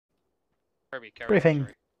Briefing.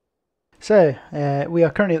 So, we are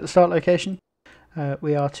currently at the start location.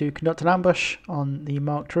 We are to conduct an ambush on the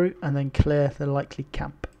marked route and then clear the likely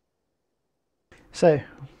camp. So,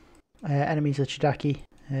 enemies are Chidaki,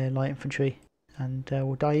 light infantry, and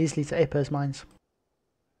will die easily to APER's mines.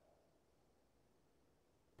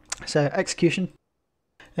 So, execution.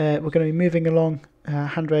 We're going to be moving along,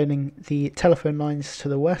 handrailing the telephone lines to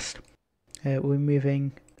the west. We're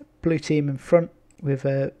moving blue team in front with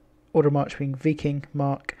order march being Viking,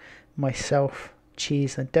 Mark, myself,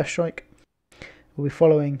 Cheese and Deathstrike. We'll be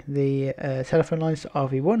following the telephone lines to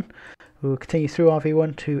RV1. We will continue through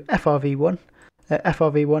RV1 to FRV1.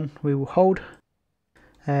 FRV1 we will hold.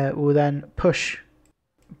 We'll then push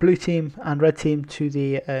blue team and red team to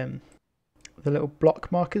the little block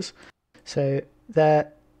markers. So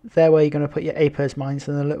they're where you're going to put your APER's mines,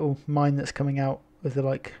 and the little mine that's coming out with the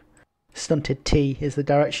like stunted T is the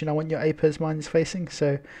direction I want your APER's mines facing.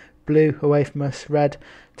 So blue away from us, red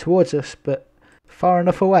towards us, but far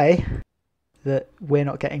enough away that we're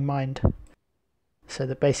not getting mined. So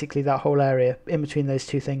that basically that whole area in between those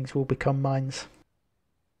two things will become mines.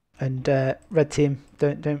 And red team,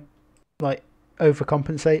 don't like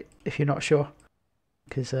overcompensate if you're not sure,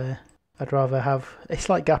 because I'd rather have a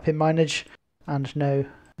slight gap in mineage and no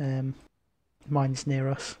mines near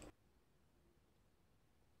us.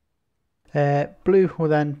 Blue will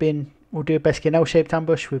then we'll do basically an L-shaped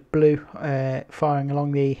ambush with blue firing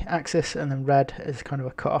along the axis, and then red as kind of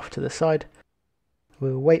a cut off to the side.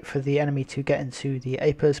 We'll wait for the enemy to get into the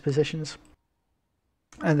APER's positions,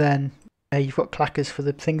 and then you've got clackers for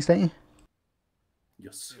the things, don't you?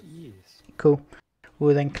 Yes. Cool.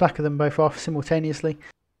 We'll then clacker them both off simultaneously,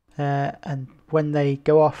 and when they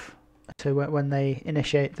go off, so when they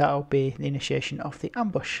initiate, that'll be the initiation of the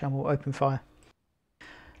ambush, and we'll open fire.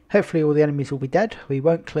 Hopefully all the enemies will be dead. We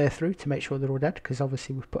won't clear through to make sure they're all dead, because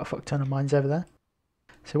obviously we've put a fuck ton of mines over there.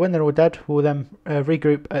 So when they're all dead, we'll then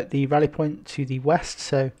regroup at the rally point to the west.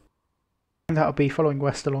 So that'll be following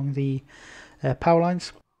west along the power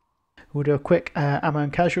lines. We'll do a quick ammo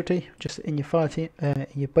and casualty just in your fire team, in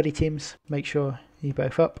your buddy teams. Make sure you're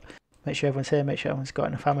both up. Make sure everyone's here. Make sure everyone's got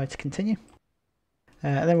enough ammo to continue.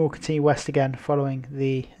 And then we'll continue west again, following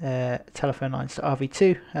the telephone lines to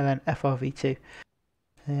RV2 and then FRV2.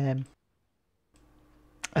 And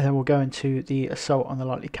then we'll go into the assault on the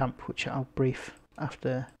likely camp, which I'll brief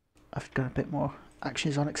after I've got a bit more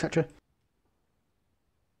actions on, etc.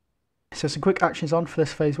 So some quick actions on for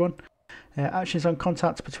this phase 1. Actions on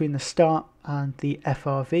contact between the start and the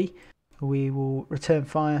FRV. We will return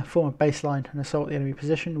fire, form a baseline and assault the enemy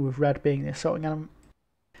position, with red being the assaulting element.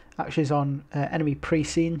 Actions on enemy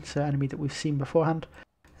pre-seen, so enemy that we've seen beforehand.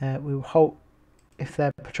 We will halt. If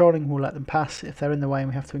they're patrolling, we'll let them pass. If they're in the way and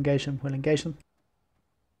we have to engage them, we'll engage them.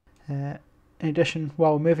 In addition,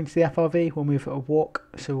 while we're moving to the FRV, we'll move at a walk,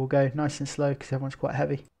 so we'll go nice and slow because everyone's quite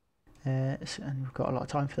heavy, and we've got a lot of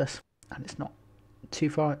time for this, and it's not too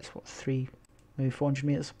far. It's what, maybe 400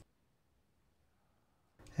 meters.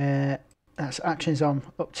 That's actions on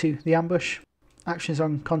up to the ambush. Actions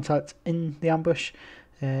on contact in the ambush.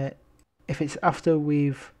 If it's after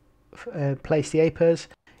we've placed the APERs,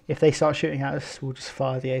 if they start shooting at us, we'll just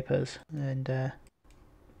fire the APERs and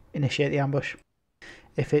initiate the ambush.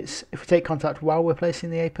 If we take contact while we're placing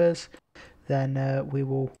the APERs, then we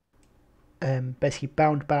will basically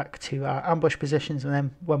bound back to our ambush positions, and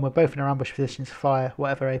then when we're both in our ambush positions, fire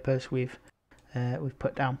whatever APERs we've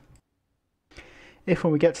put down. If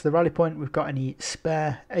when we get to the rally point we've got any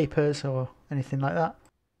spare APERs or anything like that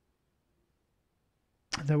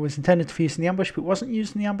that was intended for use in the ambush but wasn't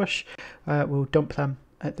used in the ambush, we'll dump them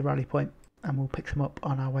at the rally point and we'll pick them up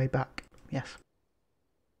on our way back. Yes.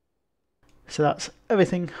 So that's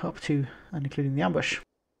everything up to and including the ambush. Are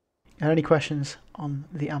there any questions on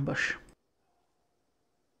the ambush?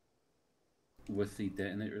 With the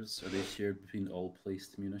detonators, are they shared between all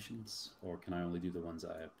placed munitions, or can I only do the ones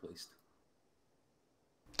I have placed?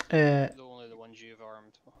 Only the ones you've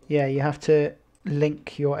armed. Yeah, you have to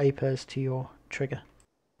link your APERs to your trigger,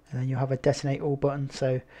 and then you'll have a detonate all button.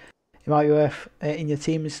 So it might be worth in your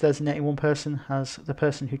teams designating one person as the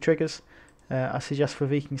person who triggers. I suggest for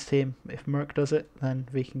Viking's team, if Merc does it, then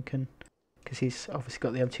Viking can, because he's obviously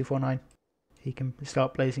got the M249, he can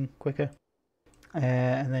start blazing quicker.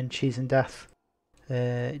 And then Cheese and Death,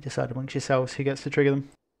 decide amongst yourselves who gets to trigger them.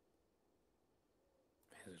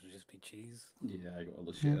 It would just be Cheese. Yeah, I got all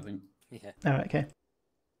the shit, I think. Yeah. Alright, okay.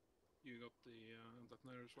 You got the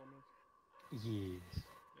detonators on it? Yes.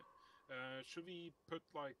 Yeah. Should we put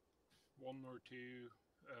like 1 or 2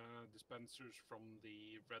 dispensers from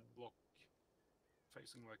the red block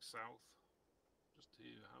facing like south, just to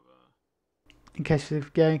have In case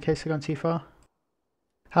they've gone too far.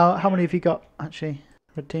 How many have you got actually,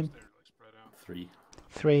 red team? They're like spread out. 3.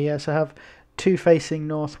 3, yeah. So I have 2 facing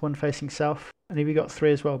north, 1 facing south. And have you got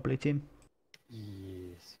 3 as well, blue team?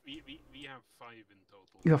 Yes. We have 5 in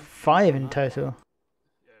total. You have 5 in total. Yeah,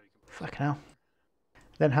 we can. Fucking hell.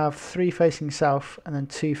 Then have 3 facing south and then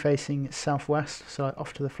 2 facing southwest, so like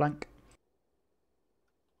off to the flank.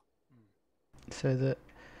 So that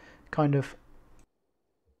kind of.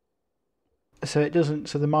 So it doesn't.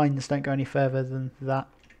 So the mines don't go any further than that.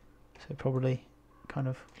 So probably kind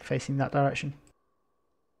of facing that direction.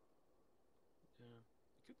 Yeah.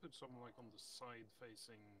 You could put someone like on the side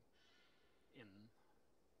facing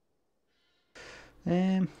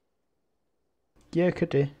in. Yeah, could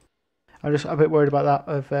do. I'm just a bit worried about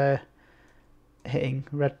that of hitting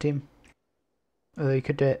red team. Although you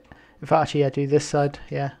could do it. In fact, actually, yeah, do this side,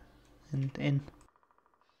 yeah, and in.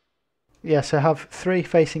 Yeah, so have 3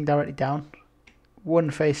 facing directly down,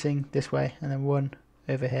 1 facing this way, and then 1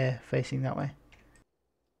 over here facing that way.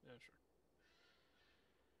 Yeah,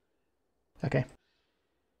 sure. Okay.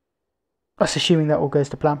 That's assuming that all goes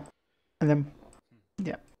to plan. And then,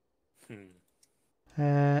 yeah.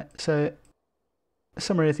 So,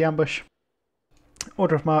 summary of the ambush.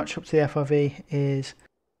 Order of march up to the FRV is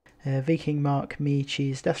Viking, Mark, me,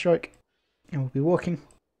 Cheese, Deathstrike. And we'll be walking.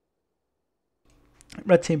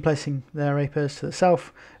 Red team placing their rapers to the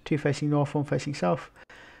south, 2 facing north, 1 facing south.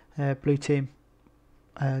 Blue team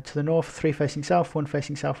to the north, 3 facing south, 1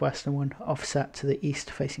 facing southwest, and 1 offset to the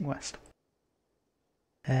east facing west.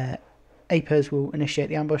 APers will initiate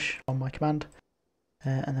the ambush on my command,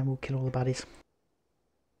 and then we'll kill all the baddies.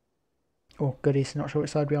 Or goodies, not sure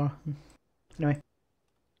which side we are. Anyway.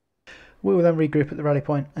 We will then regroup at the rally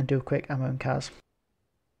point and do a quick ammo and cas.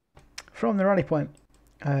 From the rally point,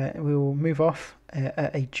 we will move off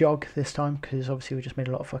at a jog this time, because obviously we just made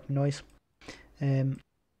a lot of fucking noise. To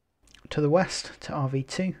the west, to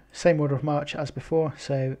RV2, same order of march as before,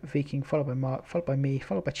 so Viking followed by Mark, followed by me,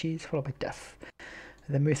 followed by Cheese, followed by Death.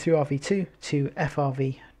 And then move through RV2 to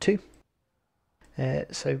FRV2.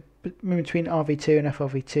 So moving between RV2 and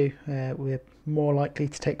FRV2, we're more likely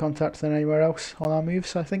to take contact than anywhere else on our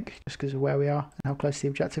moves, I think, just because of where we are and how close to the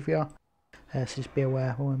objective we are. So just be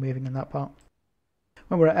aware when we're moving in that part.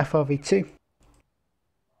 When we're at FRV2,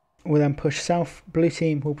 we'll then push south. Blue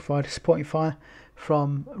team will provide supporting fire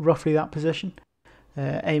from roughly that position,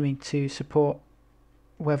 aiming to support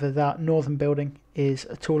whether that northern building is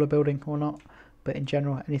a taller building or not, but in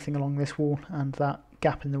general anything along this wall and that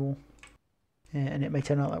gap in the wall. And it may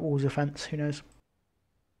turn out that wall's a fence, who knows.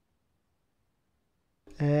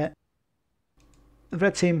 The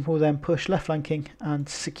red team will then push left flanking and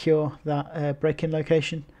secure that break-in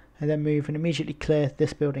location, and then move and immediately clear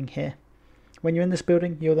this building here. When you're in this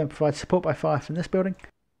building, you'll then provide support by fire from this building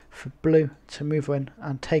for blue to move in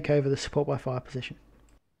and take over the support by fire position.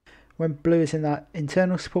 When blue is in that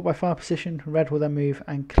internal support by fire position, red will then move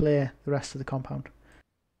and clear the rest of the compound.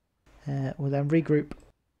 We'll then regroup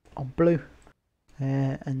on blue,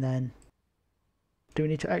 and then do we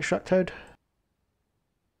need to extract Toad?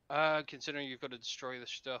 Considering you've got to destroy the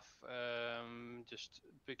stuff, just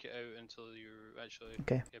book it out until you're actually.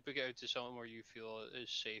 Okay. Yeah, book it out to something where you feel it is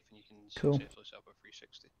safe and you can Cool. safely set up a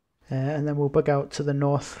 360. And then we'll bug out to the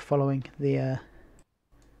north, following the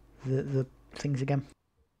things again.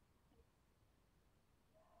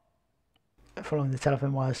 Following the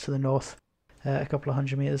telephone wires to the north, a couple of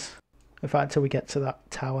 100 meters. In fact, until we get to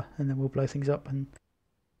that tower, and then we'll blow things up. And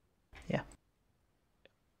yeah.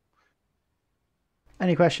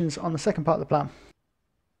 Any questions on the second part of the plan?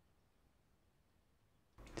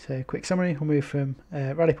 So, quick summary: we'll move from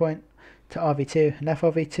rally point to RV2 and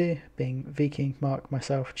FRV2, being Viking, Mark,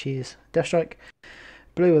 myself, Cheese, Deathstrike.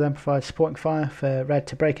 Blue will then provide supporting fire for red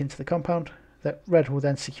to break into the compound. That red will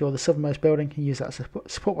then secure the southernmost building and use that as a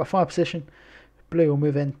support by fire position. Blue will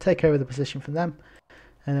move in, take over the position from them,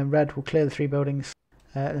 and then red will clear the 3 buildings.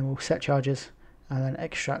 And then we'll set charges and then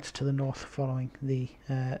extract to the north, following the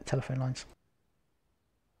telephone lines.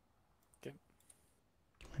 Okay.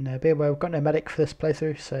 And be aware, we've got no medic for this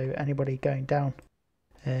playthrough, so anybody going down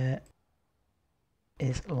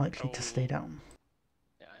is likely to stay down.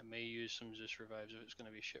 Yeah, I may use some just revives if it's going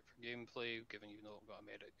to be shit for gameplay, given you know I've got a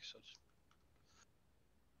medic. So just...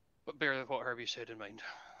 But bear what Herbie said in mind.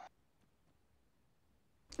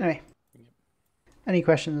 Anyway, Yep. Any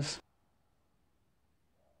questions?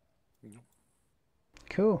 No.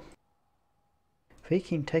 Cool.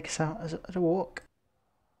 Viking, take us out as a walk.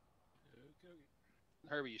 Okay.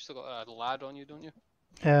 Herbie, you still got a lad on you, don't you?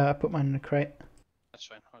 I put mine in a crate. That's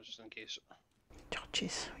fine. I was just in case. Oh,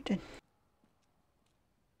 jeez, we did.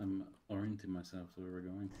 I'm orienting myself to where we're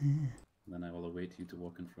going. and then I will await you to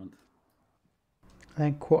walk in front. And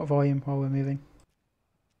then quarter volume while we're moving.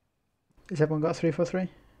 Has everyone got 343?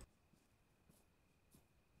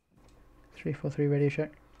 343 radio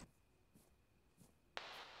check.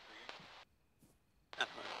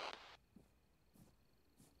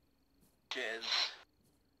 Cheers.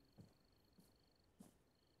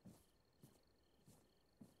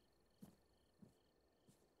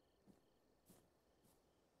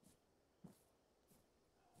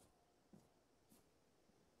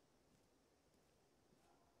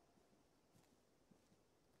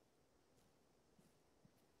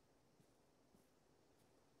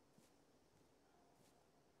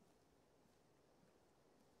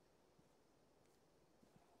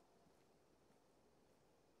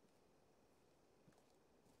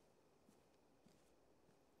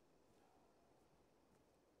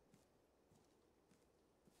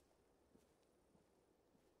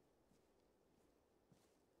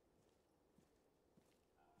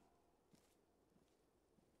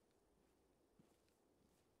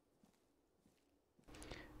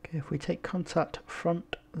 Okay, if we take contact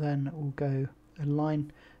front, then we'll go a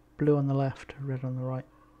line, blue on the left, red on the right.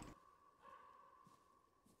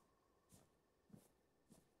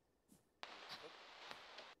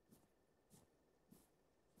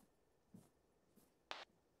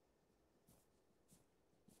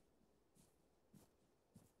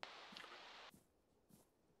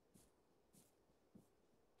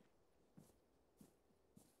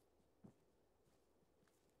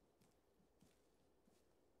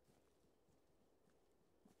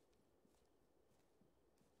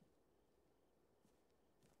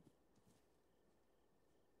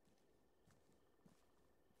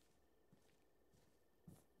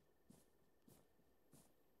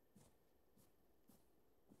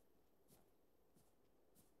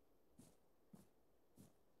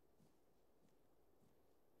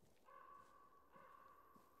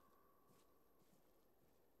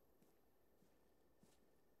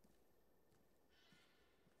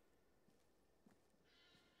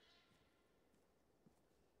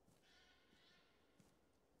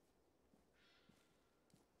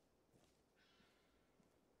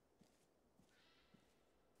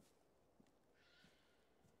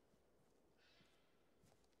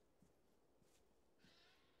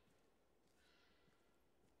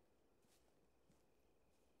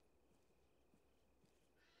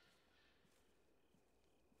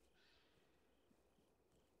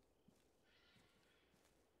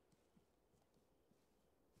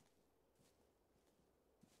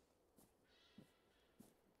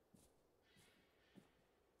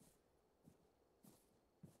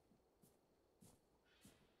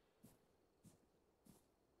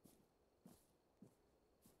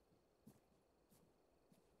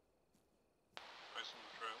 Nice on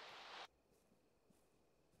the trail.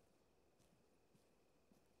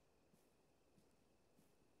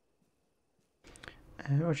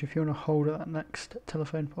 Roger, if you want to hold at that next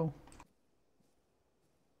telephone pole.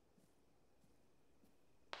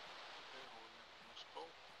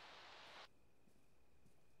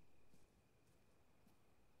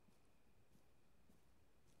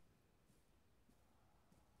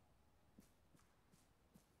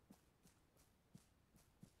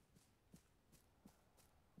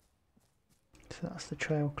 So that's the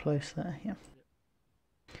trail close there, yeah.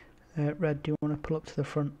 Red, do you want to pull up to the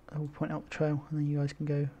front? I'll point out the trail and then you guys can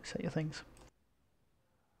go set your things.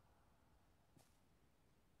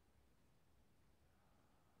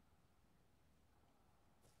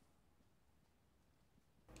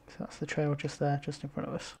 So that's the trail just there, just in front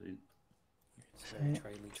of us. Sweet. It's So- a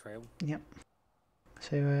traily trail. Yep.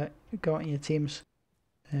 So go out in your teams,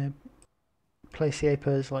 place the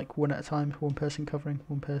APERs like one at a time, one person covering,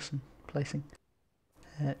 one person placing.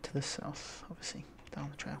 To the south, obviously,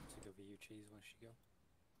 down the trail. To go you cheese once you go.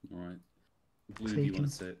 Alright. Blue, So if you you want can-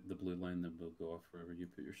 to set the blue line, then we'll go off wherever you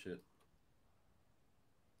put your shit.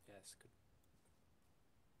 Yes, good.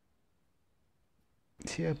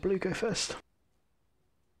 So yeah, blue go first.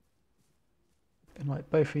 And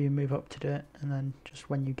like both of you move up to do it, and then just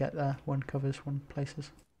when you get there, one covers, one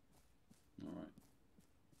places. Alright.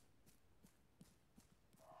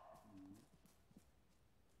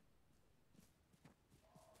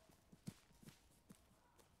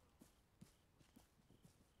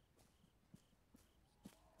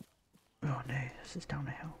 Oh no, this is down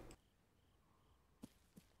a hill.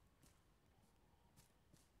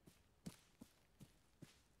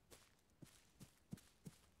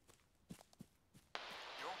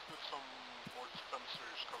 You want to put some more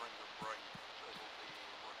dispensers covering the right, so it'll be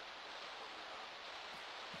more difficult to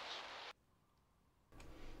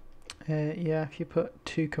cover the Yeah, if you put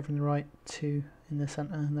two covering the right, two in the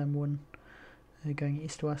centre, and then one going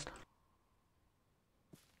east to west.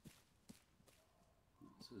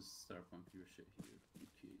 This is Starpunk, your shit here.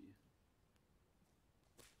 Okay.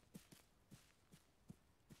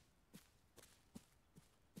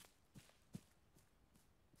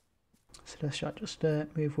 So let's just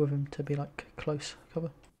move with him to be like close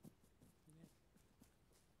cover.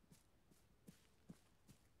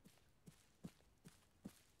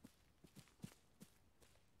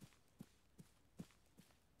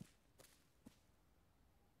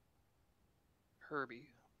 Herbie.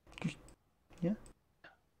 Yeah.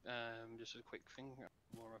 Just a quick thing,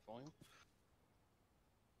 lower my volume.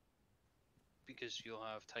 Because you'll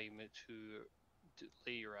have time to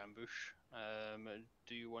delay your ambush.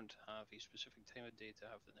 Do you want to have a specific time of day to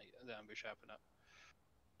have the ambush happen at?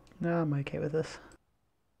 No, I'm okay with this.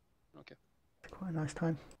 Okay. It's quite a nice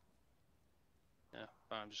time. Yeah,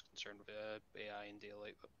 I'm just concerned with AI and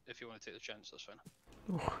daylight, but if you want to take the chance, that's fine.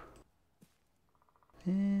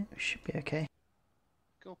 Should be okay.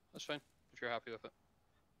 Cool, that's fine, if you're happy with it.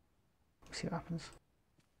 See what happens.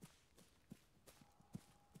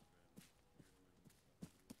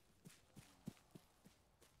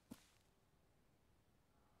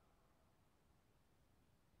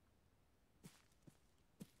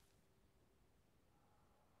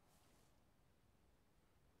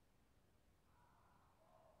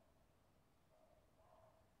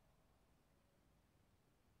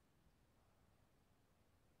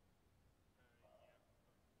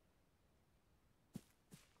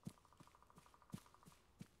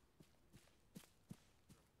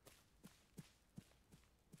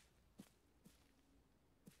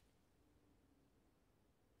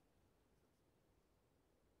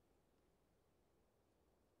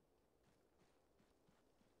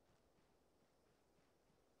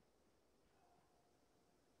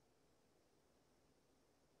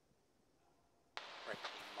 Red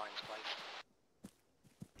team, mine's placed.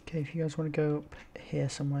 Okay, if you guys want to go up here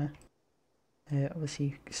somewhere,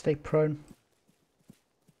 obviously stay prone.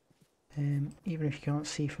 Even if you can't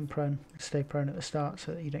see from prone, stay prone at the start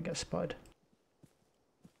so that you don't get spotted.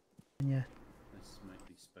 And yeah. This might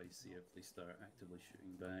be spicy if they start actively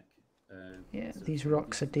shooting back. Yeah, is it these pretty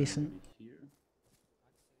rocks are decent. enemy here?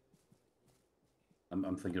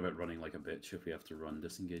 I'm thinking about running like a bitch. If we have to run,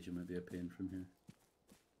 disengaging might be a pain from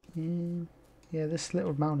here. Yeah, this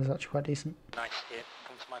little mound is actually quite decent. Nice hit.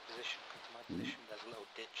 Come to my position. Come to my position. There's a little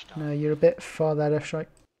ditch down. No, you're a bit far there, left strike.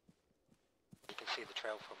 You can see the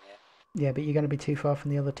trail from here. Yeah, but you're going to be too far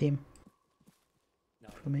from the other team No,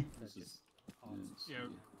 for me. This is Yeah,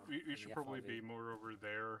 we should probably be more over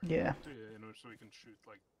there. Yeah. You know, so we can shoot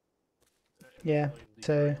like. Yeah, inside the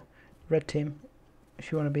so trail. red team,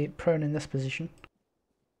 if you want to be prone in this position,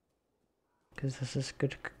 because this is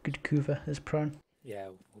good cover as prone. Yeah,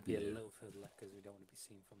 we'll be a Yeah. little further left because we don't want to be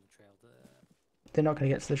seen from the trail there. They're not going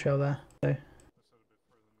to get to the trail there, so Let's head a bit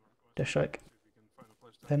further northwest. just like See if we can find a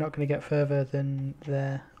place to they're not going to get further than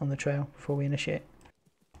there on the trail before we initiate,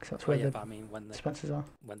 because that's where yeah, the but I mean, when dispensers are.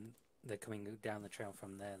 they're coming down the trail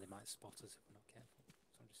from there, they might spot us if we're not careful.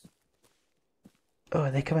 So I'm just... Oh,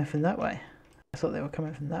 are they coming from that way? I thought they were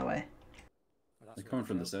coming from that way. Well, that's they're where coming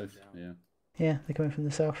from the trail south. goes down. Yeah. Yeah, they're coming from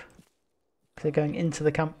the south. They're going into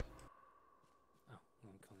the camp. Oh,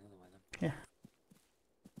 well, we're going the other way then.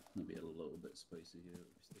 Might be a little bit spicy here.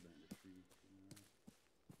 We're still down the tree.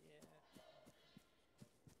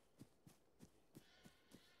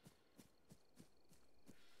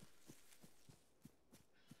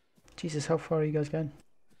 Jesus, how far are you guys going?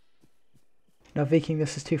 No, Viking,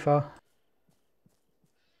 this is too far.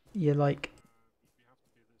 You're like, We have to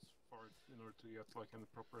be this far in order to get like any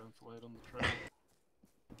proper enfilade on the trail.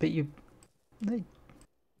 but you, Yeah,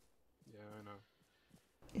 I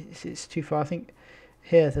know. it's too far. I think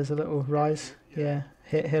here there's a little rise. Yeah,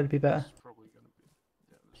 here would be better. This is probably gonna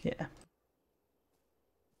be. Yeah.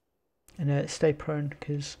 This Yeah. And stay prone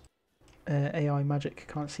because AI magic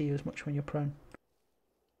can't see you as much when you're prone.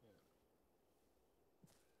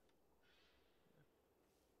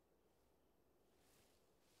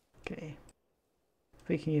 Okay.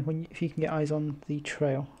 Viking, if you can get eyes on the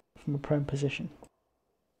trail from a prone position.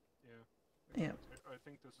 Yeah. Yeah. I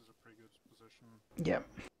think this is a pretty good position. Yeah.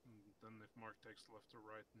 And then if Mark takes left or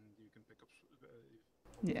right, and you can pick up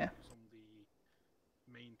Yeah. on the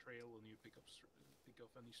main trail, and you pick up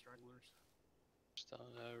any stragglers. Just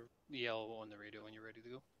yell on the radio when you're ready to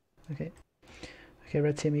go. Okay. Okay,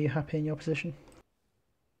 red team, are you happy in your position?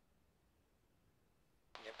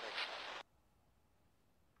 Yep,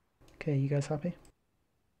 Okay, you guys happy?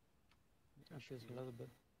 a little bit.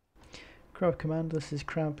 Crab command, this is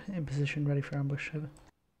Crab in position, ready for ambush. Over.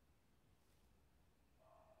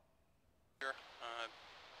 Sure.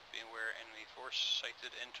 Be aware enemy force.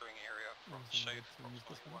 monitoring area from the south,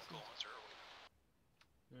 approximately 1 kilometre away.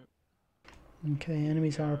 Okay,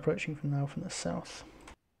 enemies are approaching from now from the south.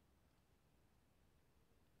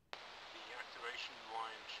 The activation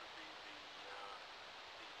line should be the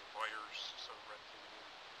wires, so red team,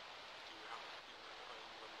 do you have a feeling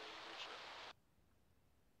when they reach it?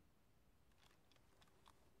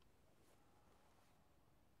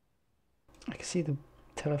 I can see the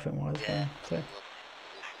telephone wires going, so I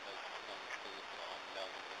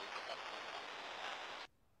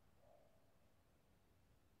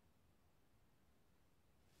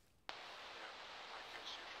guess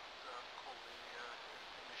you should call the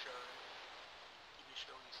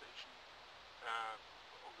initialization.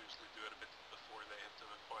 Obviously do it a bit before they hit the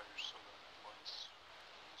fires so that the line's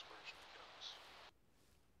dispersion becomes.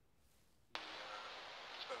 The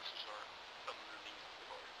dispensers are underneath the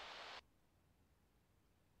fire.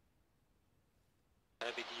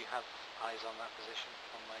 Herbie, do you have eyes on that position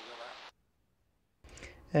from where you're at?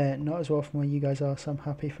 not as well from where you guys are, so I'm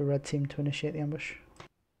happy for red team to initiate the ambush.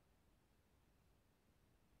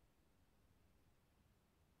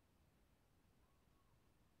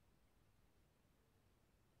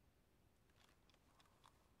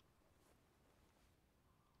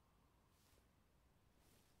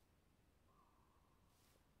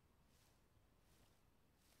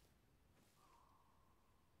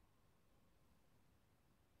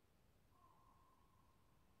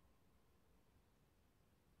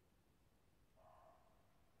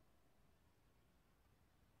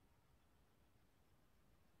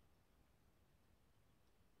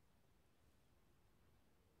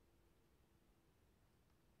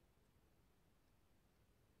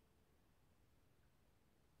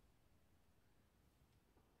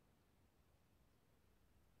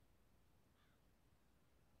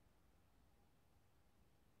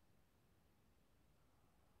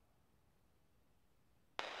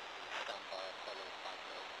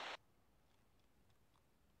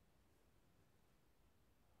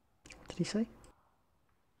 What did he say?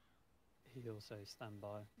 He'll say stand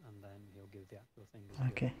by, and then he'll give the actual thing as a go.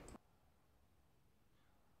 Okay.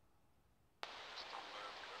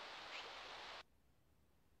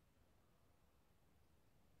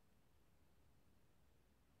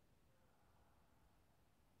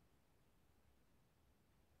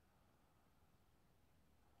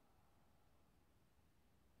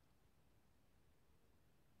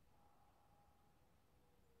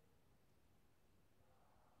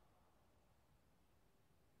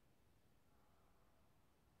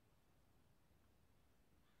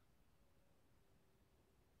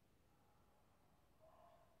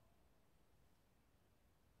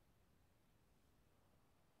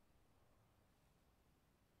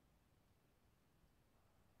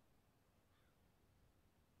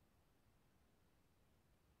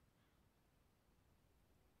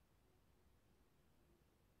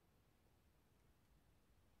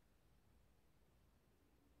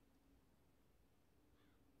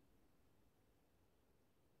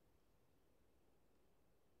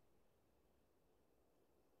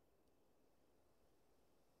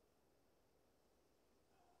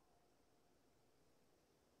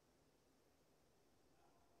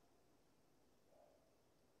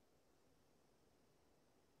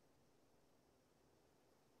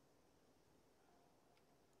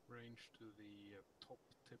 Range to the top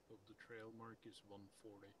tip of the trail mark is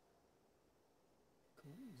 140.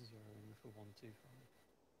 Cool, zeroing for 125.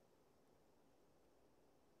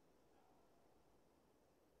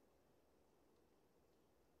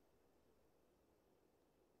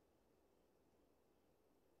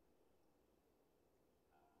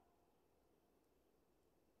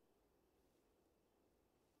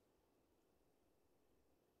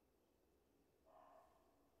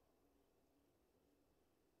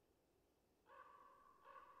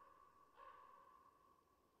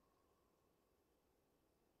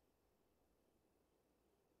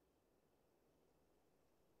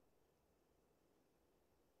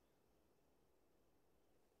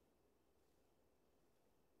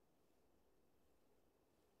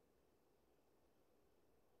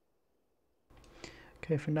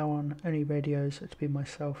 Okay, from now on, only radios to be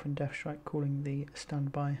myself and Deathstrike calling the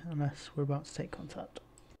standby unless we're about to take contact.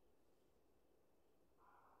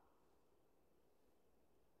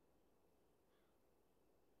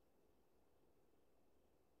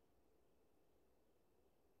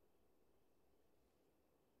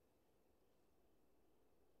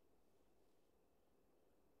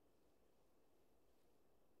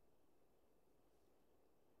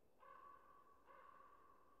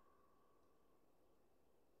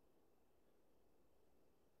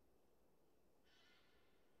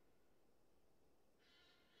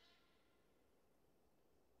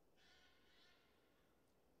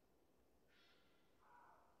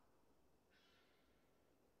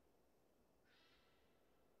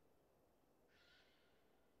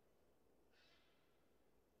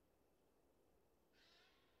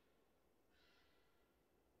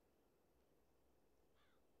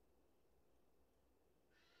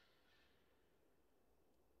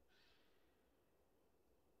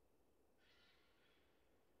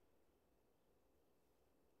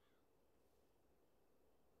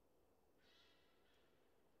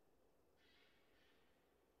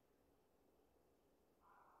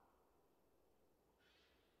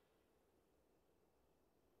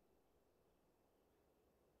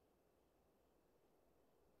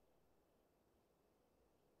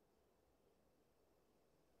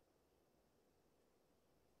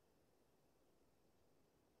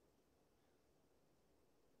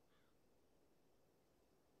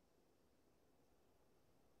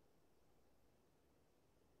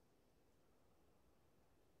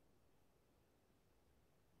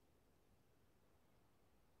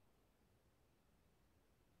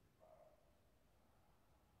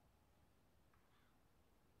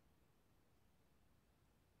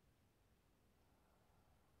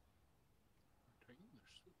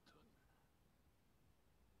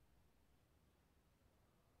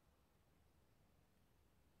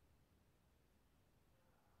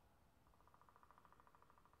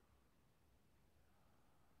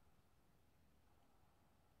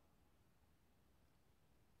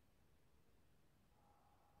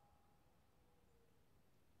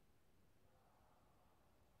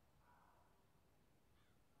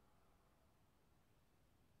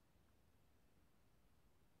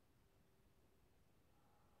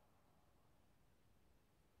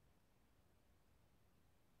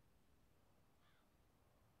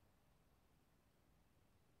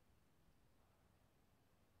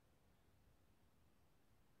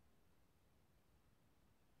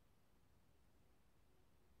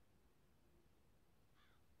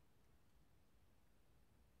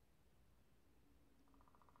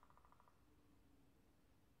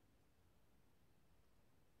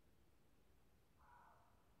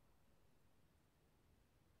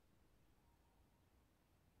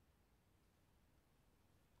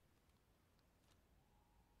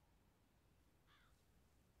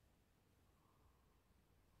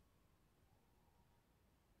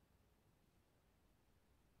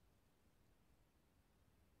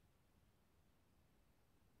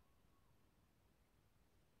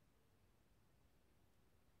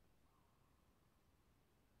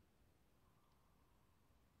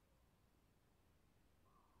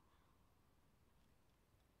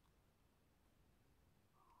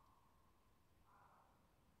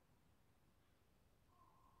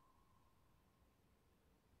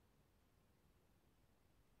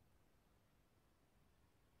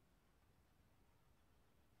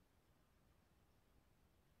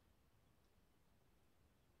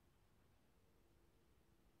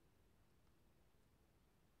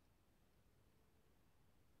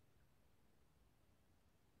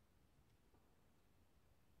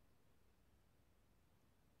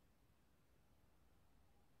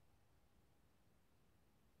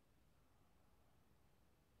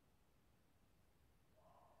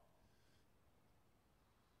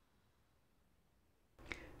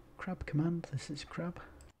 Crab command, this is Crab.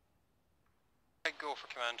 I go for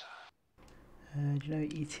command. Do you know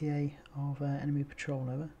ETA of enemy patrol,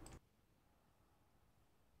 over?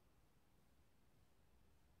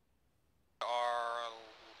 Are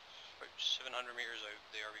about 700 meters out.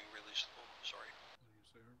 They are being really slow. Sorry. What do you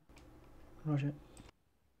say, Herbert? Roger.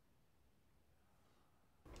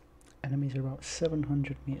 Enemies are about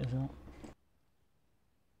 700 meters out.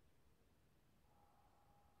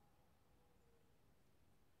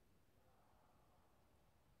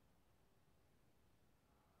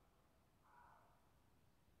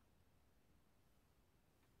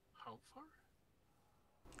 How far?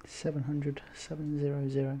 700, 700.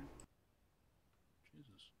 Jesus,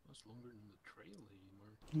 that's longer than the trail he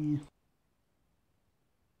marked. Yeah.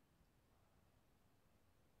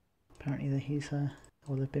 Apparently he's,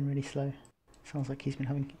 well, they've been really slow. Sounds like he's been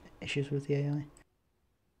having issues with the AI. That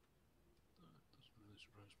doesn't really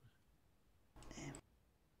surprise me.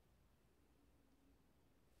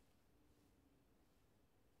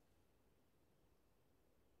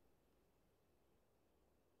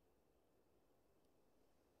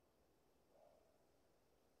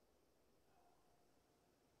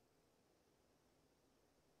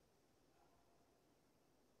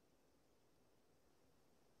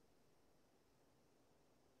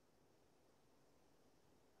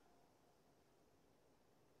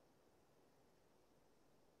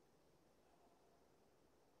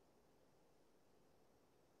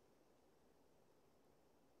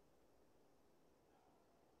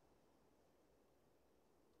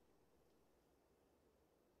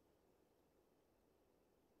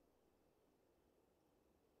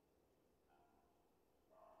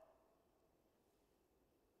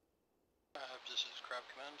 This is Crab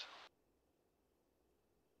command.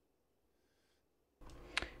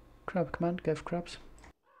 Crab command, go for crabs.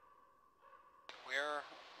 Where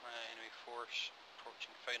enemy force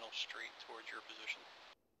approaching final street towards your position.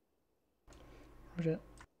 Roger.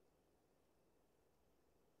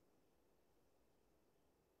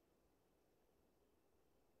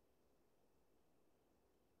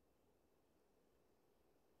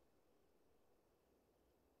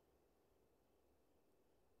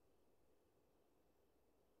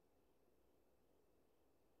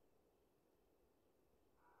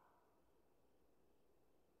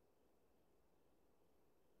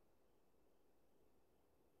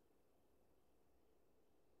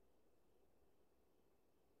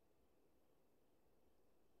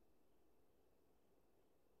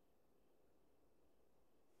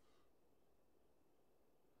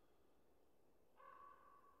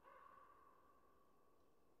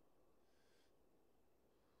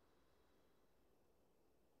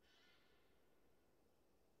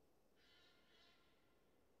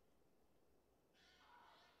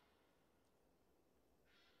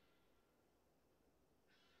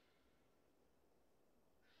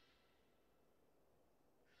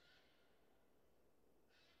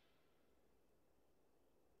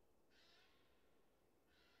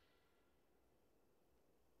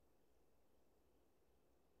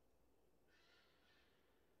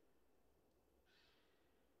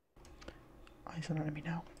 Eyes on enemy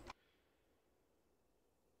now.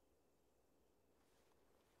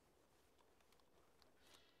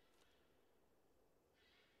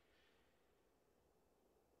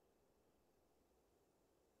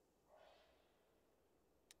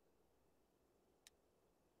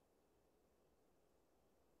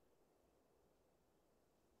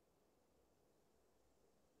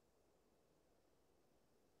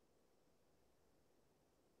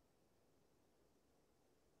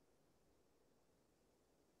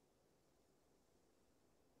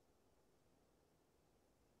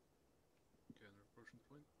 Okay, they're approaching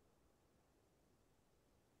the point.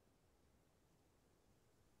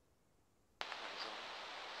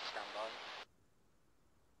 Stand by.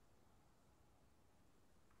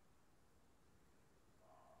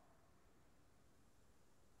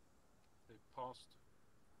 They passed.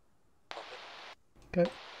 Go.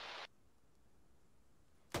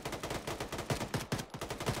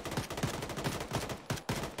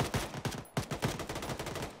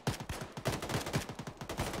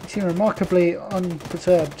 You seem remarkably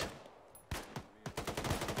unperturbed.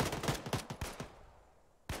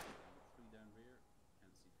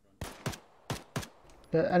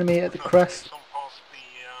 The enemy at the crest. Some past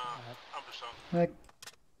the ampersand.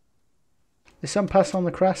 There's some pass on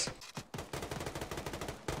the crest.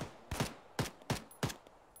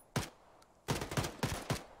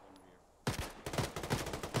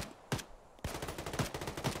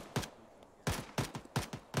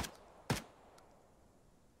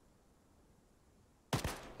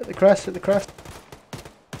 At the crest, at the crest.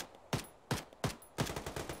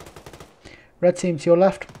 Red team to your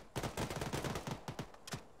left.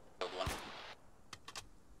 Killed one.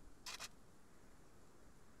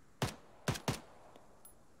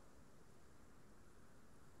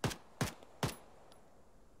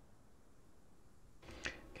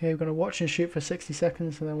 Okay, we're going to watch and shoot for 60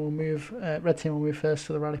 seconds and then we'll move, red team will move first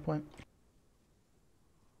to the rally point.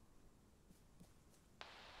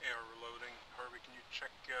 Air reloading. Harvey, can you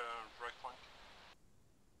check right flank?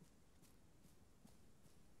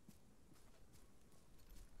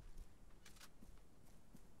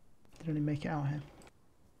 Didn't even make it out here.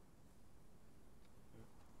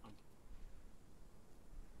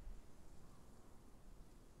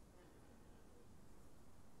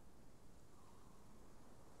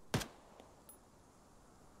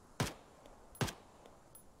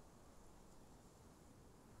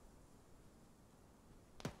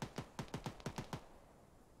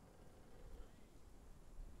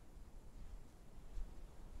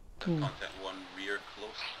 Ooh. Contact one rear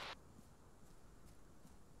close.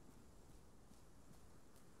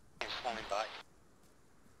 He's falling back.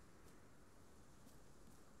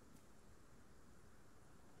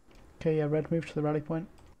 Okay, yeah, red move to the rally point.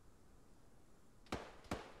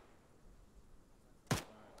 Not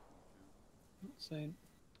seen.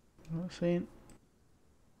 Not seen.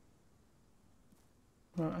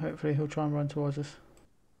 Right, hopefully he'll try and run towards us.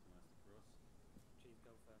 Cheese,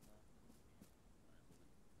 go firm there.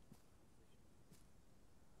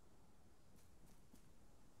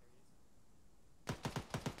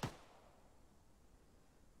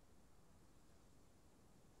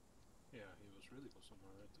 Yeah, he was really close on my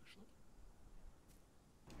right, actually.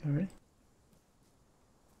 Alright.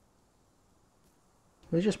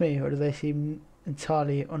 Was it just me, or did they seem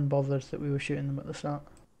entirely unbothered that we were shooting them at the start?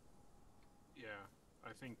 Yeah, I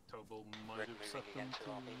think Tobal might Red have moving set them again to to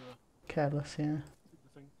RP. Careless, yeah.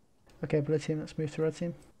 the thing. Okay, blue team, let's move to red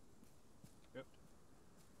team.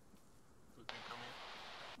 Blue team coming in.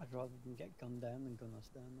 I'd rather them get gunned down than gun us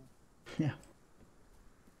down there. Yeah.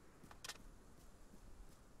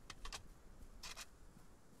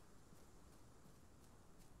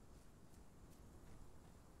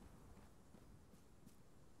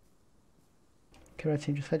 Okay, red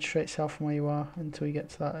team, just head straight south from where you are until you get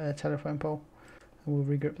to that telephone pole, and we'll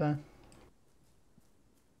regroup there.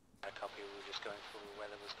 A copy, we were just going for where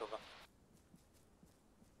there was cover.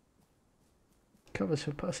 Covers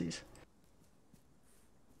for pussies.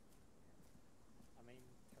 I mean,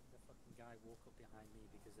 can the fucking guy walk up behind me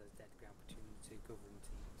because there's dead ground between the two covering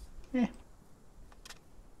teams?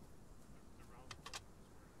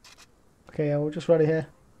 Okay, yeah, we'll just rally here.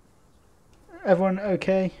 Everyone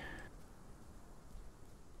okay?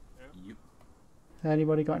 Yep.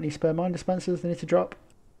 Anybody got any spare mine dispensers they need to drop?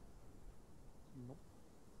 Nope.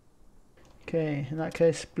 Okay, in that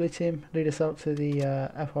case, blue team, lead us out to the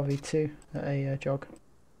FRV2 at a jog.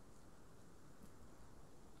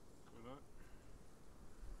 With that.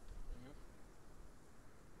 Yep.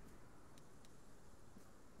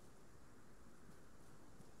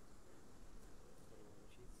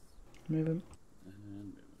 Move him. And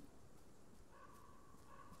moving.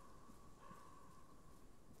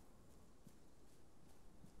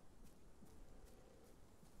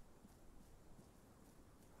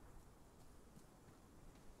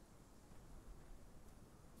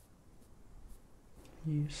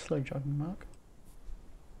 You slow jogging, Mark.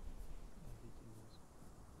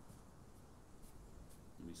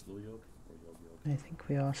 Are we slow jog or jog jog? I think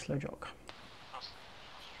we are slow jog. Fast.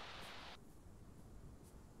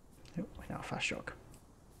 Nope, we're now fast jog.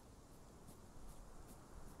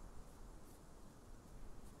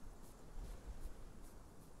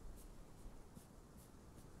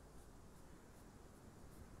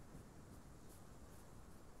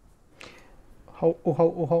 Halt, oh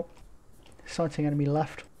halt, oh halt. Sighting enemy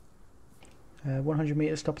left. 100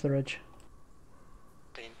 metres top of the ridge.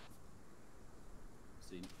 Seen.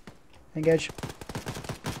 Seen. Engage.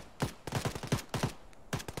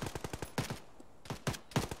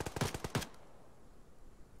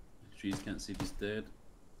 Trees can't see if he's dead.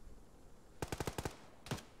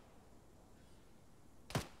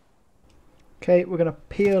 Okay, we're going to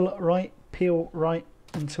peel right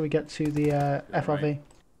until we get to the FRV. Right.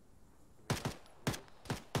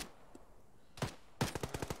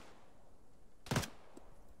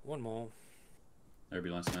 One more. There'll be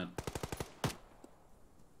last man.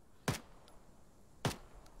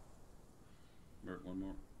 One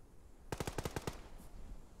more.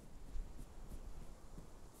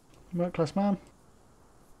 Work class man.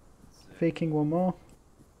 That's it. Viking one more.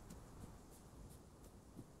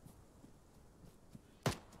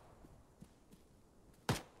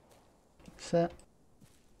 Set.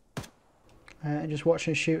 And just watch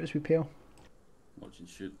and shoot as we peel. and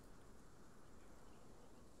shoot.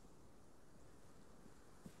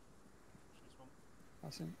 She's one.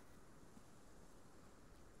 Passing.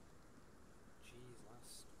 Jeez,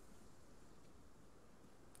 last.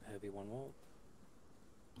 Herbie, one more.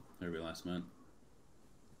 There we last man.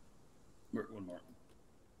 One more.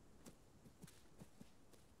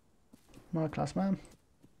 Mark last man.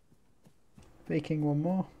 Viking one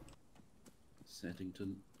more.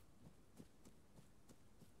 Settington.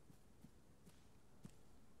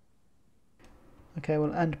 Okay,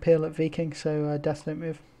 we'll end peel at Viking, so death don't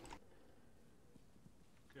move.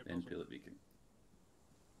 Okay, And passing. peel at Viking.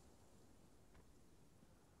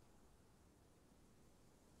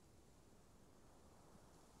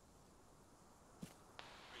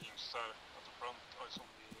 Being set at the front, eyes on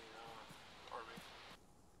the RV.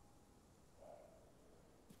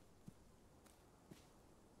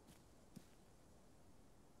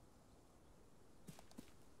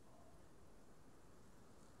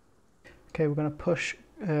 Okay, we're going to push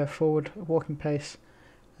forward, walking pace,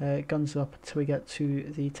 guns up until we get to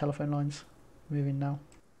the telephone lines. Moving now.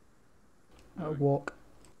 Walk.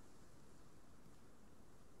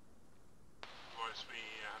 Advise we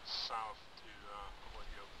head south to avoid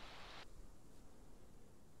the open.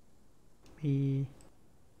 We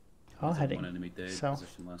are Is that heading one enemy dead. south.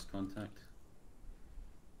 Position last contact.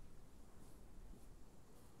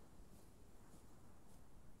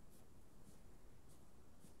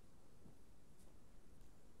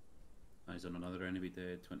 Eyes on another enemy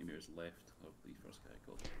dead. 20 meters left of the first guy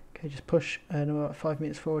called. Okay, just push about 5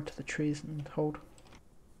 meters forward to the trees and hold.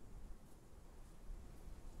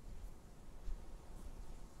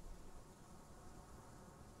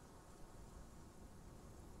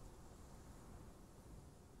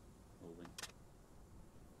 Holding.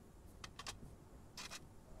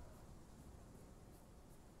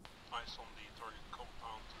 Eyes on the target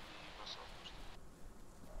compound to the west southwest.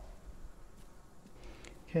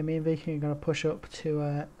 Okay, me and Viking are going to push up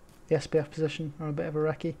to the SBF position on a bit of a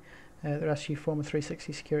recce. The rest of you form a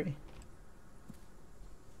 360 security.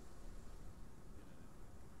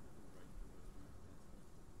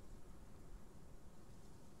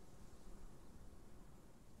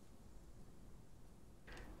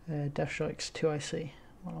 Death strikes 2 IC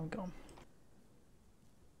while I'm gone.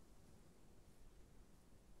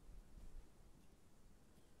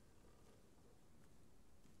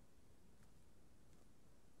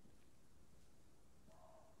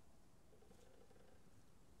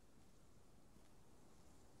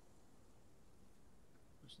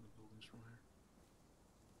 Most of the buildings from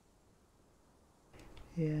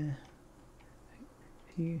Yeah. here.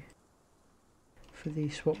 If you, for the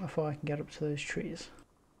swap my fire, I can get up to those trees.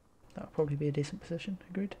 That would probably be a decent position.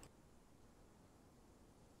 Agreed?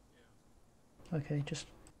 Yeah. Okay, just,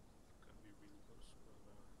 Gotta be really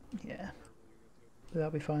close, but yeah, wherever you get the other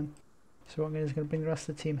that'll be fine. So what I'm going to do is going to bring the rest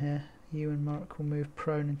of the team here. You and Mark will move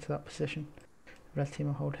prone into that position. Red team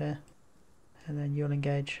will hold here. And then you'll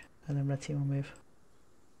engage, and then red team will move.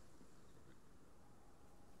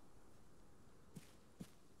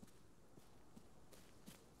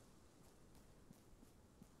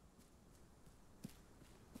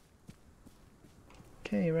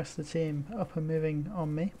 Okay, rest of the team up and moving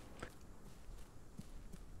on me.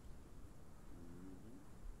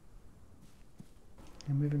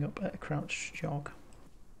 And moving up at a crouch jog.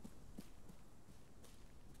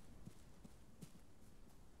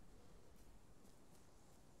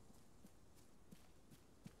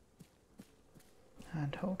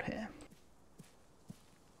 And hold here.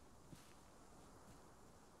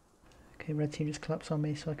 Okay, red team just collapse on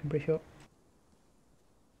me so I can brief you up.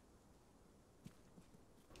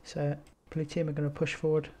 So blue team are going to push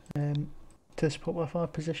forward to the support Wi-Fi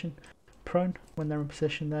position. Prone, when they're in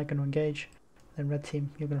position they're going to engage. Then red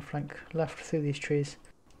team, you're going to flank left through these trees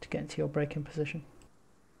to get into your break-in position.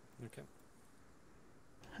 Okay.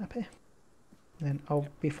 Happy? Then I'll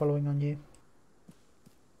be following on you.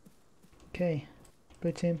 Okay,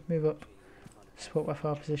 blue team, move up. Support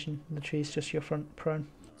Wi-Fi position. The tree's just your front, prone.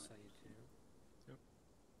 So you do.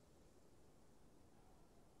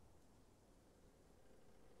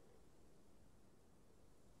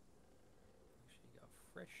 Actually got a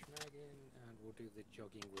fresh mag in, and we'll do the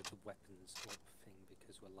jogging with the weapons up thing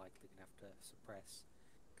because we're likely going to have to suppress,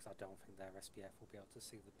 because I don't think their SPF will be able to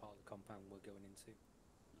see the part of the compound we're going into.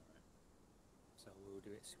 So we'll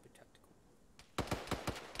do it super tactical.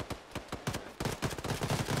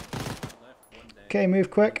 Left, one dead. Okay, move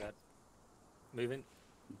quick. Moving.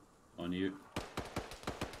 On you.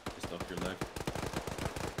 Just off your left.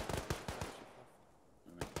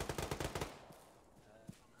 Alright.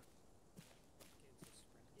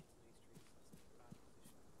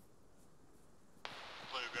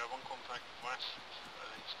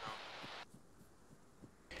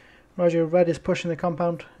 Roger, red is pushing the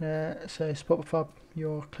compound, so spot fob,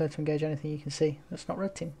 you're clear to engage anything you can see. That's not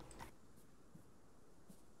red team.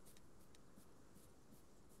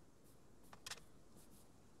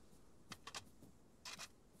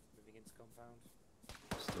 Moving into compound.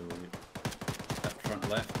 Slowly. Left, front,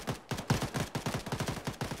 left.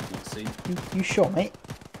 Not seen. You sure, mate?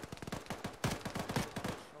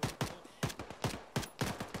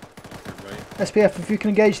 Left, right. SPF, if you can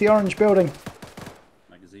engage the orange building.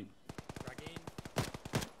 Magazine. Drag in.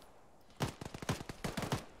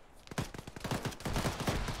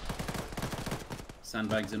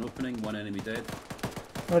 Sandbags in opening, one enemy dead.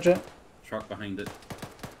 Roger. Truck behind it.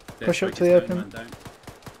 Push up Deathstrike to the is down, open. man down.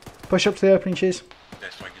 Push up to the opening, cheese.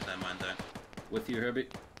 Deathstrike is down, man down. With you, Herbie.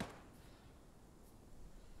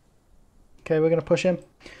 Okay, we're going to push him.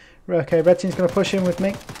 Okay, red team's going to push in with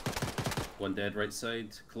me. One dead right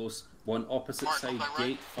side, close. One opposite Mark, side on my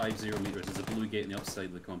gate, 50 meters. There's a blue gate on the upside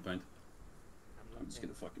of the compound. I'm locked just in.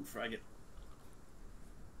 gonna fucking frag it.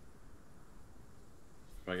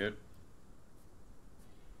 Frag out.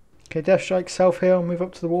 Okay, death strike, self heal, move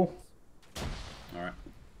up to the wall. Alright.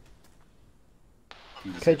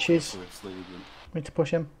 Okay, cheese. Slowly going. We need to push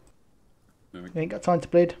him. Moving. You ain't got time to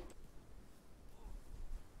bleed.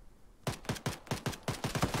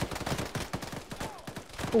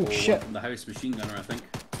 Oh shit. The house machine gunner, I think.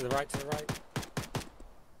 To the right, to the right.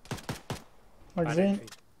 Bad Magazine. entry.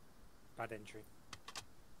 Bad entry.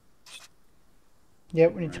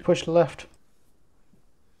 Yep, we need to Right. push the left.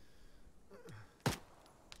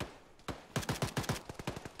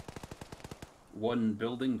 One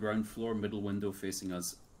building, ground floor, middle window facing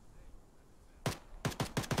us.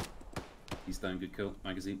 He's down, good kill.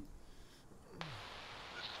 Magazine.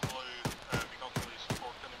 This is blue. We can't really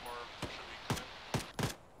support anymore. Should we come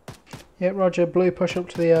in? Yep, roger. Blue, push up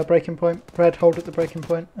to the breaking point. Red, hold at the breaking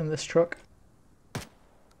point and this truck.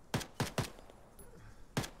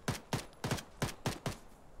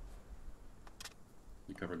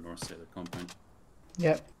 We covered north side of the compound.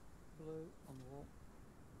 Yep. Blue on the wall.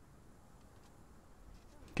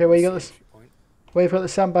 Okay, where you got That's this? the entry point. Where you've got the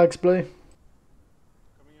sandbags, Blue? Coming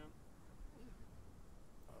in.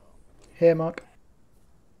 Here, Mark.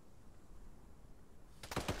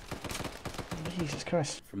 Jesus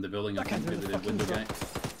Christ. From the building, I Okay, think, who the the fuck window is guy. that?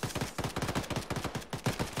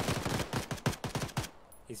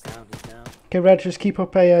 He's down, he's down. Okay, Red, just keep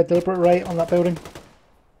up a deliberate rate on that building.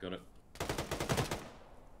 Got it.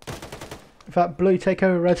 In fact, Blue, take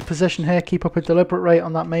over Red's position here. Keep up a deliberate rate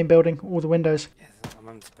on that main building. All the windows. Yes, I'm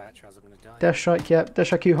on dispatch, I'm gonna die. Death strike, yep. Death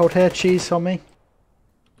strike, you hold here. Cheese on me.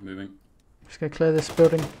 Moving. Just gonna clear this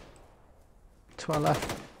building to our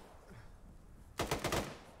left.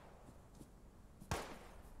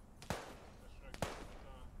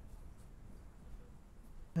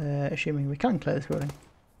 Assuming we can clear this building.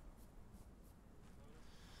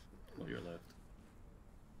 Well, you're left.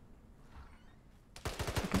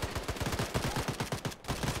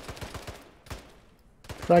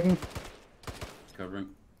 Flagging. Covering.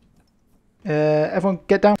 Everyone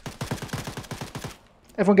get down.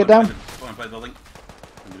 Everyone get One down. by the building.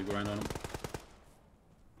 I'm gonna go around on him.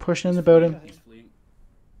 Pushing in the building. He's fleeing.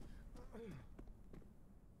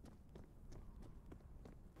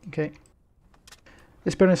 Okay.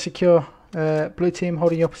 This building is secure. Blue team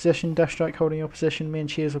holding your position. Dash strike holding your position. Me and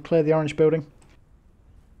Cheers will clear the orange building.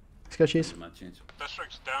 Let's go, Cheers. Mad change.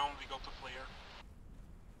 Deathstrike's down. We got the clear.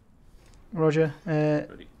 Roger.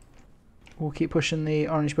 Ready. We'll keep pushing the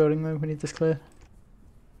orange building though. We need this clear.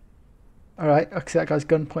 Alright, I can see that guy's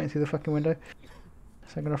gun pointing through the fucking window.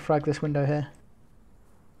 So I'm going to frag this window here.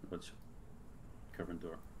 Watch. Covering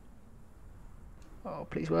door. Oh,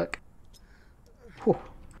 please work. Whew.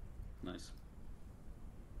 Nice.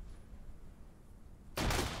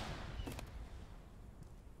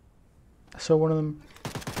 I saw one of them.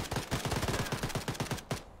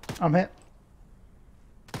 I'm hit.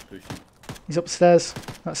 Pushing. He's upstairs.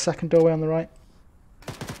 That second doorway on the right.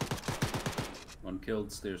 One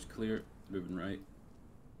killed. Stairs clear. Moving right.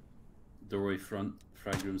 Doorway front.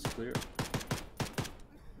 Frag room's clear.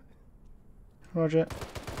 Roger.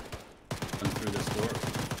 And through this door.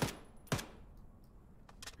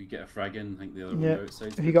 We get a frag in. I think the other Yeah. one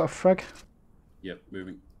outside. Have you got a frag? Yep.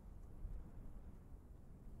 Moving.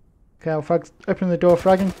 Okay, I'll frag. Open the door,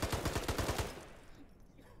 fragging.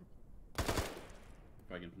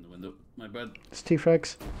 Fragging from the window. My bad. It's 2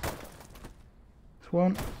 frags. That's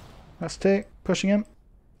 1. That's 2. Pushing him.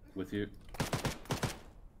 With you.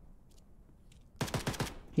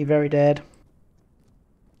 He very dead.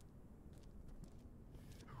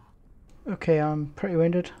 Okay, I'm pretty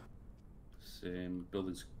wounded. Same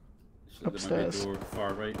buildings. So Upstairs. There might be a door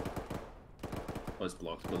far right. Oh, it's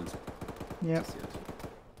blocked. Buildings. Yep.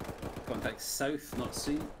 Contact south, not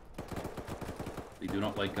seen. They do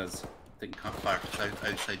not like us taking fire south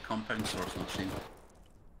outside compound source, not seen.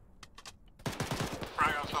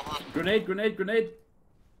 Frag out southwest. Grenade, grenade, grenade!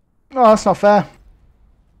 Oh, that's not fair.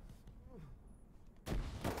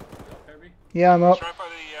 Kirby? Yeah, I'm up. It's right by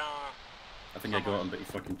the, I think I got him, but he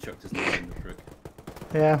fucking chucked his nose in the prick.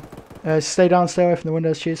 Yeah. Stay down, stay away from the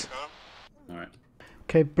windows, cheese. got him. Alright.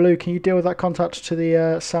 Okay, Blue, can you deal with that contact to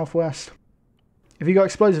the southwest? Have you got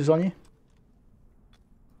explosives on you?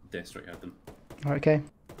 Deathstrike had them. Alright, okay.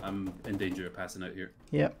 I'm in danger of passing out here.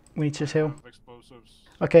 Yep, we need to just heal. Have explosives.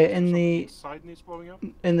 Okay, Side needs blowing up.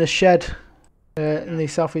 in the shed, in the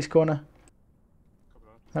southeast corner. Copy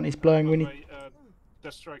that. That needs blowing. We By need. the way,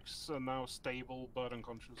 Deathstrike's now stable but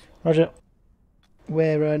unconscious. Roger.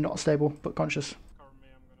 We're not stable but conscious. Cover me,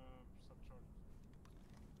 I'm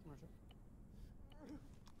gonna stop charging.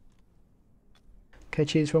 Okay,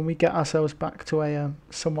 cheese. When we get ourselves back to a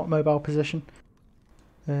somewhat mobile position,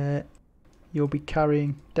 you'll be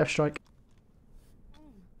carrying Deathstrike.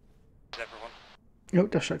 Is everyone? Oh,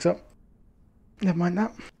 Deathstrike's up. Never mind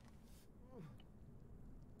that. And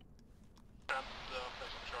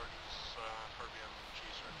placing charges, Kirby and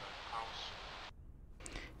Cheese are in the house.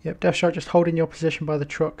 Yep, Deathstrike just holding your position by the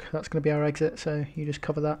truck. That's going to be our exit, so you just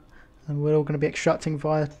cover that. And we're all going to be extracting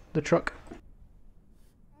via the truck.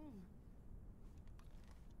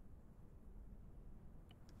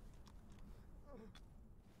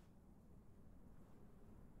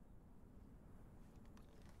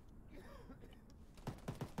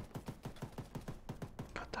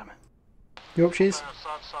 God damn it. You up, Cheese?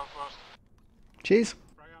 South, southwest. Cheese?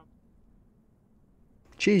 Frag out.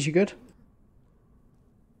 Cheese, you good?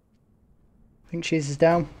 I think Cheese is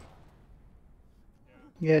down.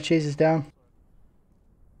 Yeah, Cheese is down.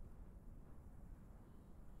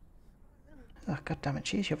 Oh, God damn it,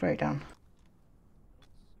 Cheese, you're very down.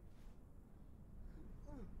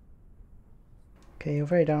 Okay, you're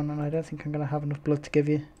very down, and I don't think I'm going to have enough blood to give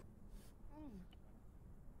you.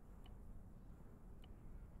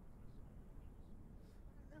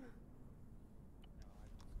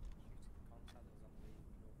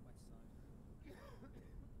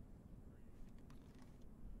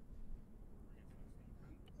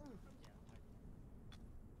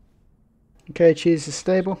 Okay, Cheese is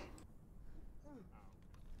stable.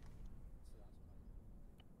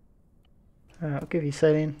 I'll give you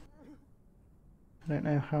saline. I don't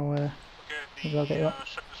know how. Okay, Maybe I'll get you the up.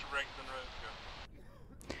 ship is rigged and ready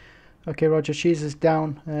to go. Okay, Roger. Cheese is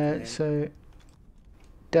down. So,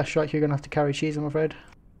 Deathstrike, you're gonna have to carry Cheese, I'm afraid.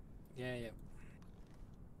 Yeah, yeah.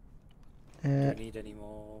 Do Uh, we need any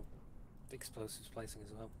more explosives placing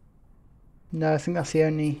as well? no, I think that's the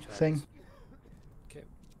only Charges. thing. Okay.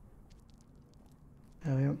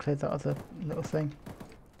 Oh, we haven't cleared that other little thing.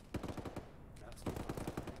 That's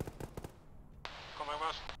Coming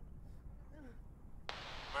west.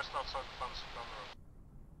 West outside the fence down the road.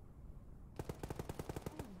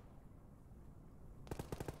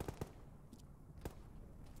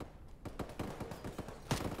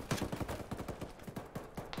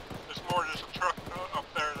 There's more, there's a truck up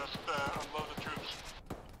there that's unloaded troops.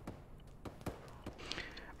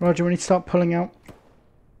 Roger, we need to start pulling out.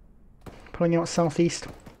 Pulling out southeast.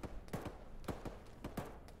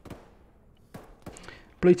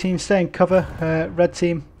 Blue team, stay in cover. Red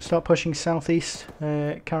team, start pushing southeast,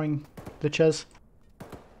 carrying the Ches.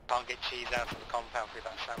 Can't get Cheese out of the compound through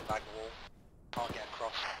that sandbag wall. Can't get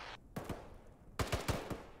across.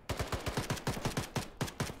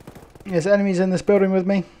 There's enemies in this building with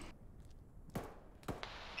me.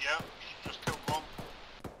 Yeah, just killed one.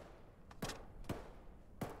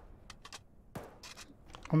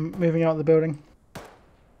 I'm moving out of the building.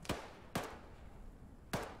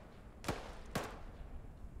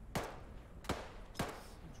 Try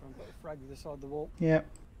and put a frag either side of the wall. Yeah.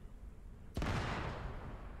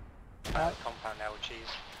 Compound now with Cheese.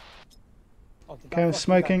 Oh, did that Okay, I'm fucking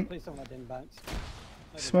smoking. bounce? Please tell me that didn't bounce.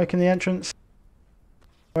 Maybe. Smoking the entrance.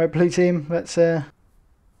 Alright, blue team, let's Back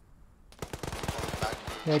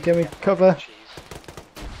yeah, give me cover. Cheese.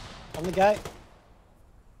 On the gate.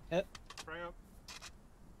 Frag out.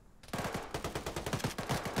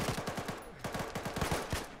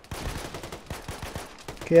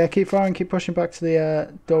 Okay, yeah, keep firing, keep pushing back to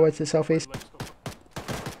the doorway to the southeast. Legs go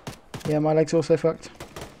up. Yeah, my leg's also fucked.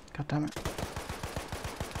 God damn it.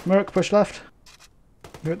 Murk, push left.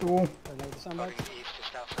 You're at the wall. Grenade the sandbag. Going east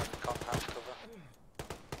just outside the compound cover.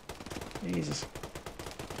 Jesus.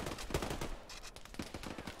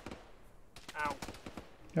 Ow.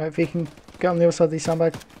 Right, if you can get on the other side of the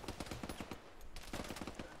sandbag.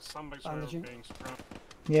 Sandbags are Bandaging. being sprung.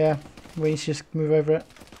 Yeah, We need to just move over it.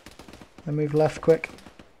 And move left quick.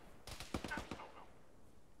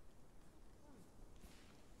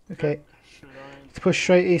 Okay. Should I? Let's push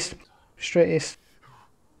straight east. Straight east.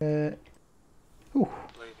 Ooh. Blue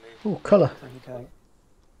move. Ooh, colour. Okay.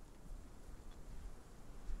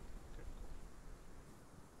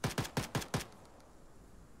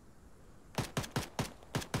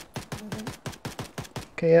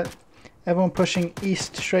 Okay, yeah. Everyone pushing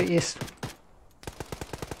east, straight east.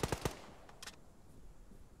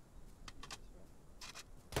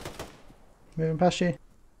 Moving past you.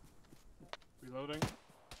 Reloading.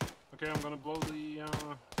 Okay, I'm gonna blow the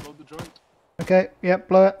joint. Okay, yep,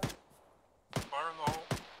 blow it. Fire in the hole.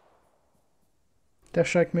 Death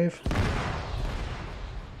strike move.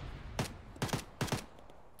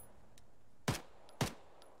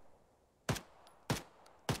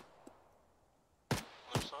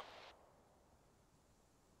 Looks up.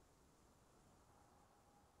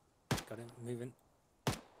 Got it, moving.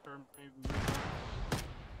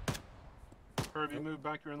 Herbie, move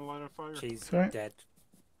back. You're in the line of fire. She's Sorry? dead.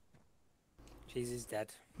 Cheese is dead.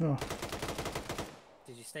 Oh,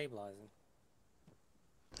 Did you stabilise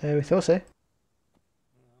him? we thought so.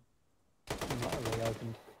 Not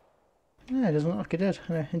reopened. Yeah, it doesn't look like it did.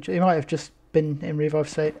 No, he might have just been in revive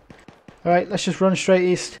state. Alright, let's just run straight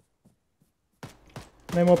east.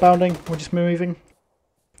 No more bounding, we're just moving.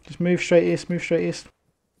 Just move straight east, move straight east.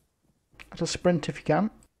 Just sprint if you can.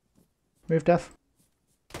 Move death.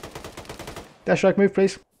 Dash strike move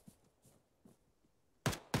please.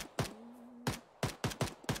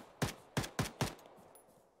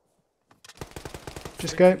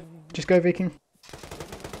 Just go Viking.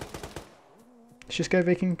 Just go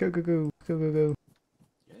Viking, go go go, go go go.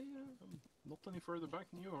 Yeah, I'm not any further back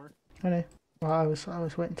than you are. I know. Well, I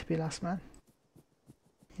was waiting to be last man.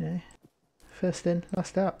 You know, first in,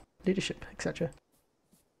 last out, leadership, etc.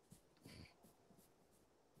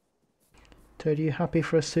 Toad, are you happy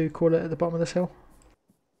for us to call it at the bottom of this hill?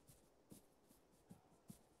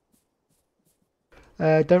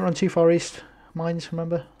 Don't run too far east. Mines,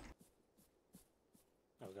 remember?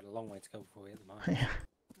 Oh, we've got a long way to go before we hit the mine. Yeah.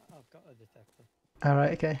 I've got a detector.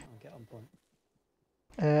 Alright, okay. I'll get on point.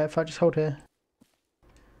 If I just hold here.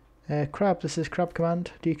 Crab, this is Crab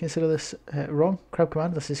Command. Do you consider this... wrong? Crab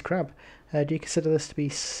Command, this is Crab. Do you consider this to be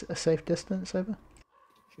a safe distance, over?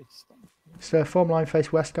 Should stop. So form line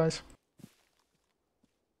face west, guys.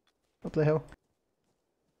 Up the hill.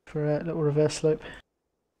 For a little reverse slope.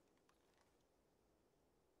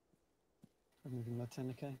 I'm moving my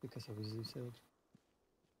 10k because I was sealed.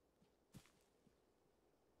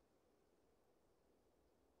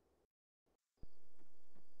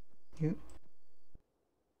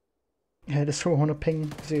 Yeah, just sort of want to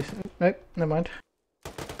ping Zeus. Nope, never mind.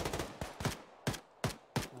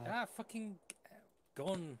 Ah, fucking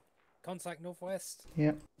gone. Contact northwest.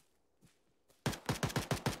 Yeah.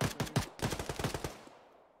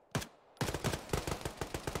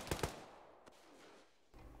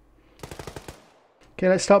 Okay,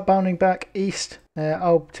 let's start bounding back east.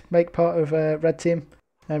 I'll make part of red team.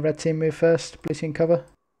 Red team move first. Blue team cover.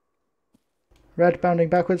 Red bounding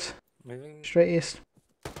backwards. Moving. Straight east.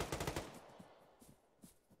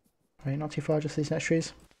 Right, not too far, just these next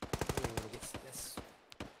trees. Yes.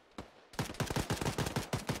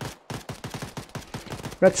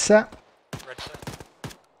 Red set. Red set.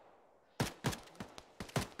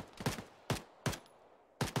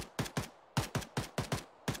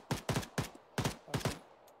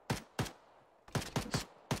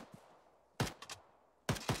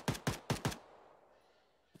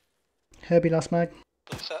 Herbie last mag.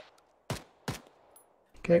 Blue set.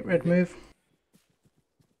 Okay, red move.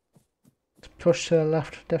 Push to the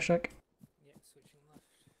left, death strike. Yeah, switching left.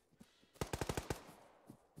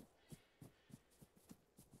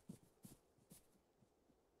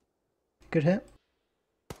 Good hit.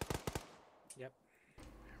 Yep.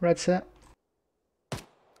 Red set.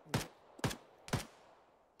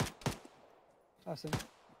 Passing.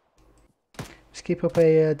 Just keep up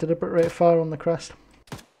a deliberate rate of fire on the crest.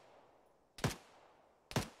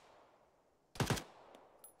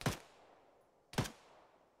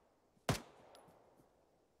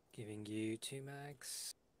 Giving you 2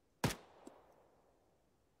 mags.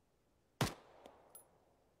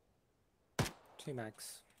 Two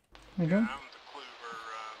mags. Okay. I'm the Kluber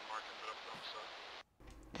marking it up now,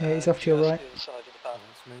 so. Yeah, he's off to your Just right. inside of the path.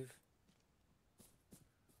 Let's move.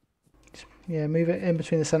 Yeah, move it in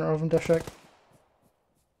between the centre of them, death strike.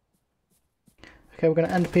 Okay, we're going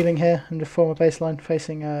to end peeling here and just form a baseline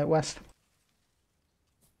facing west.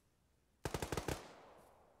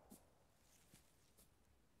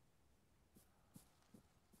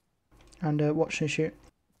 And watch and shoot.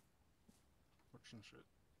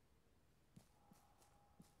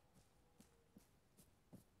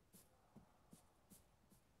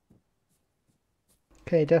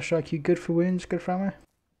 Okay, Dash Strike, you good for wounds? Good for ammo?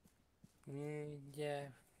 Yeah.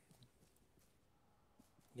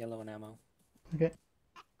 Yellow and ammo. Okay.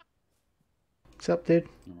 What's up, dude?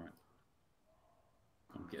 Alright.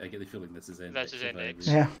 I get the feeling this is index. This is index.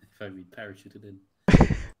 Yeah. If I be parachuted in.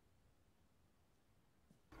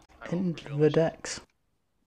 I won't In reveal the myself. decks.